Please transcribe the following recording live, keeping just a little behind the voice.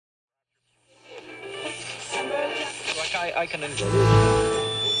I can enjoy it.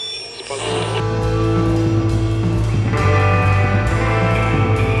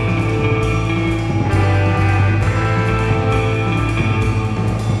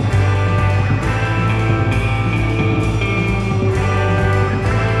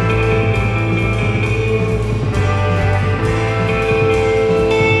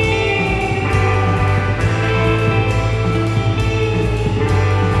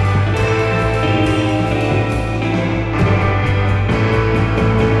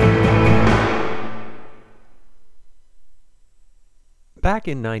 Back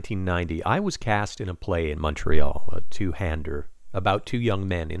in 1990, I was cast in a play in Montreal, a two-hander, about two young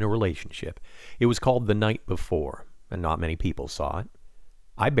men in a relationship. It was called The Night Before, and not many people saw it.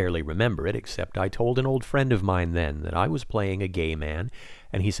 I barely remember it, except I told an old friend of mine then that I was playing a gay man,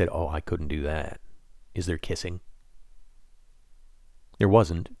 and he said, "Oh, I couldn't do that. Is there kissing?" There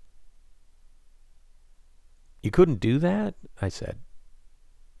wasn't. "You couldn't do that?" I said.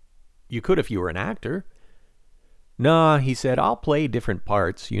 "You could if you were an actor." "Nah," he said, "I'll play different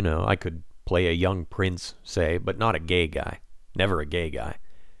parts, you know. I could play a young prince, say, but not a gay guy. Never a gay guy."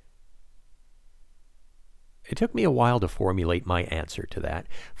 It took me a while to formulate my answer to that.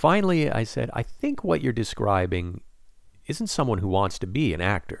 Finally, I said, "I think what you're describing isn't someone who wants to be an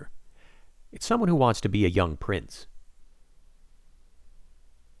actor. It's someone who wants to be a young prince."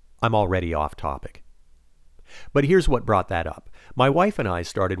 I'm already off topic. But here's what brought that up. My wife and I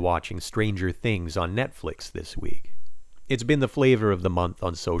started watching Stranger Things on Netflix this week. It's been the flavor of the month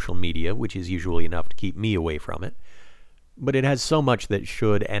on social media, which is usually enough to keep me away from it. But it has so much that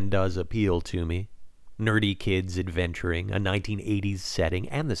should and does appeal to me. Nerdy kids adventuring, a 1980s setting,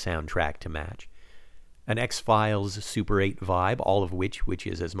 and the soundtrack to match. An X-Files Super 8 vibe, all of which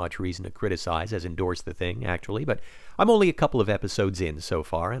is as much reason to criticize as endorse the thing, actually. But I'm only a couple of episodes in so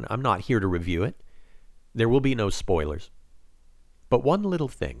far, and I'm not here to review it. There will be no spoilers. But one little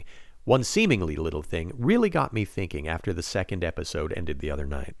thing, one seemingly little thing, really got me thinking after the second episode ended the other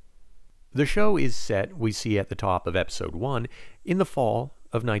night. The show is set, we see at the top of episode 1, in the fall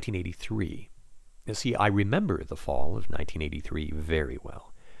of 1983. You see, I remember the fall of 1983 very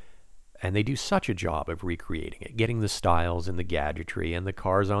well. And they do such a job of recreating it, getting the styles and the gadgetry and the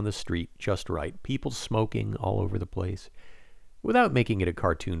cars on the street just right, people smoking all over the place, without making it a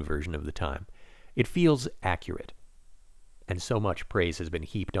cartoon version of the time. It feels accurate. And so much praise has been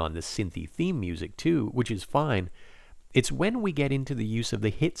heaped on the synthy theme music, too, which is fine. It's when we get into the use of the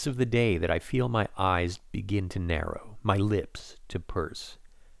hits of the day that I feel my eyes begin to narrow, my lips to purse.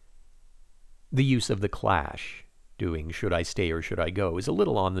 The use of The Clash, doing Should I Stay or Should I Go, is a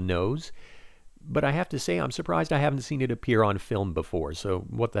little on the nose, but I have to say I'm surprised I haven't seen it appear on film before, so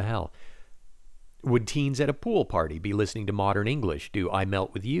what the hell? Would teens at a pool party be listening to Modern English do I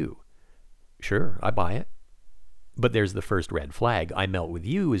Melt With You? Sure, I buy it. But there's the first red flag. I Melt With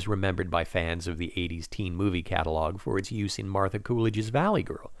You is remembered by fans of the 80s teen movie catalog for its use in Martha Coolidge's Valley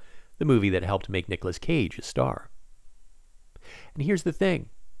Girl, the movie that helped make Nicolas Cage a star. And here's the thing.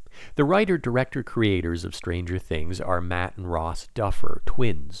 The writer, director, creators of Stranger Things are Matt and Ross Duffer,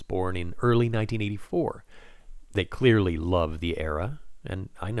 twins, born in early 1984. They clearly love the era, and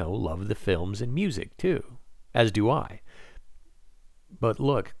I know love the films and music too, as do I. But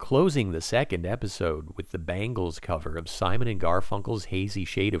look, closing the second episode with the Bangles cover of Simon and Garfunkel's Hazy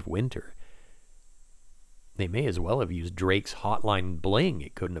Shade of Winter. They may as well have used Drake's Hotline Bling.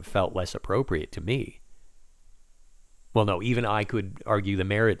 It couldn't have felt less appropriate to me. Well, no, even I could argue the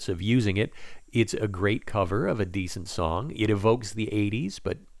merits of using it. It's a great cover of a decent song. It evokes the 80s,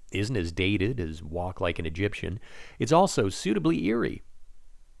 but isn't as dated as Walk Like an Egyptian. It's also suitably eerie.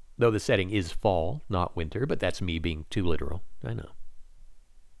 Though the setting is fall, not winter, but that's me being too literal. I know.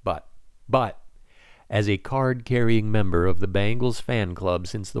 But, as a card-carrying member of the Bangles fan club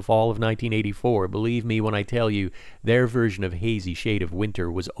since the fall of 1984, believe me when I tell you their version of Hazy Shade of Winter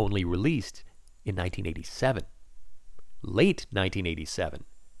was only released in 1987. Late 1987.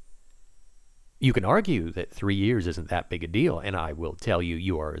 You can argue that 3 years isn't that big a deal, and I will tell you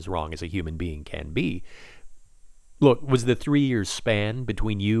you are as wrong as a human being can be. Look, was the 3 years span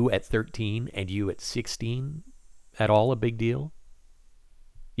between you at 13 and you at 16 at all a big deal?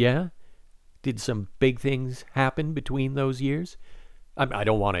 Yeah? Did some big things happen between those years? I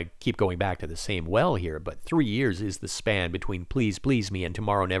don't want to keep going back to the same well here, but 3 years is the span between Please Please Me and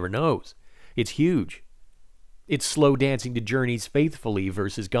Tomorrow Never Knows. It's huge. It's slow dancing to Journey's Faithfully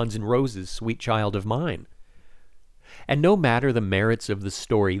versus Guns N' Roses' Sweet Child of Mine. And no matter the merits of the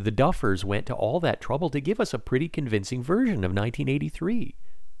story, the Duffers went to all that trouble to give us a pretty convincing version of 1983.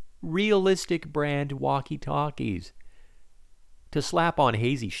 Realistic brand walkie-talkies. To slap on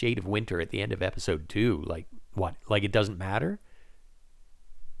Hazy Shade of Winter at the end of episode 2, like, What, like it doesn't matter?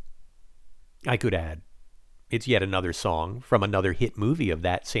 I could add, it's yet another song from another hit movie of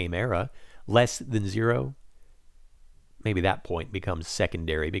that same era, Less Than Zero. Maybe that point becomes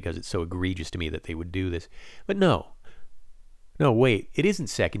secondary because it's so egregious to me that they would do this. But no, wait, it isn't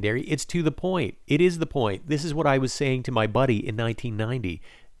secondary. It's to the point. It is the point. This is what I was saying to my buddy in 1990.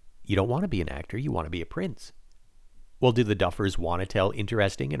 You don't want to be an actor. You want to be a prince. Well, do the Duffers want to tell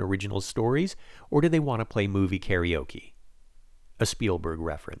interesting and original stories, or do they want to play movie karaoke? A Spielberg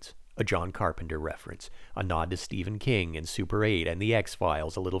reference, a John Carpenter reference, a nod to Stephen King and Super 8 and The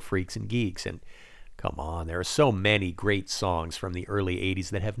X-Files, A Little Freaks and Geeks, and come on, there are so many great songs from the early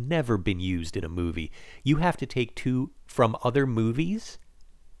 80s that have never been used in a movie. You have to take two from other movies?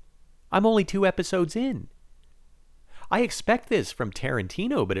 I'm only 2 episodes in. I expect this from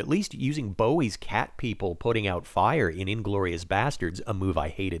Tarantino, but at least using Bowie's Cat People putting out fire in Inglourious Basterds, a move I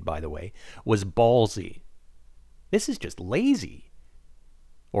hated, by the way, was ballsy. This is just lazy.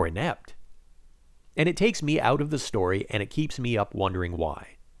 Or inept. And it takes me out of the story, and it keeps me up wondering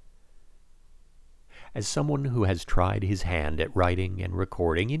why. As someone who has tried his hand at writing and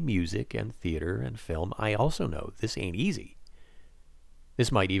recording in music and theater and film, I also know this ain't easy.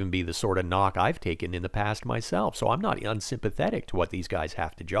 This might even be the sort of knock I've taken in the past myself, so I'm not unsympathetic to what these guys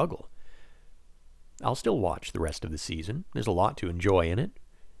have to juggle. I'll still watch the rest of the season. There's a lot to enjoy in it.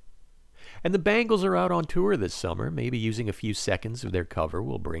 And the Bangles are out on tour this summer. Maybe using a few seconds of their cover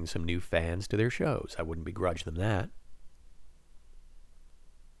will bring some new fans to their shows. I wouldn't begrudge them that.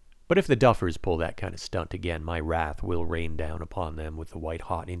 But if the Duffers pull that kind of stunt again, my wrath will rain down upon them with the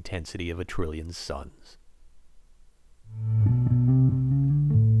white-hot intensity of a trillion suns.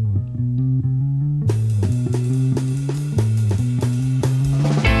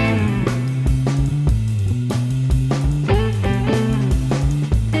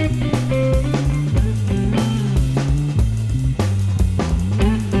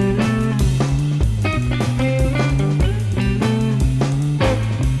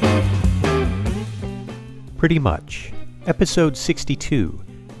 Pretty Much, Episode 62,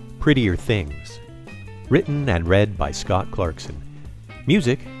 Prettier Things. Written and read by Scott Clarkson.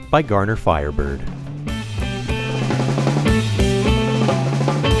 Music by Garner Firebird.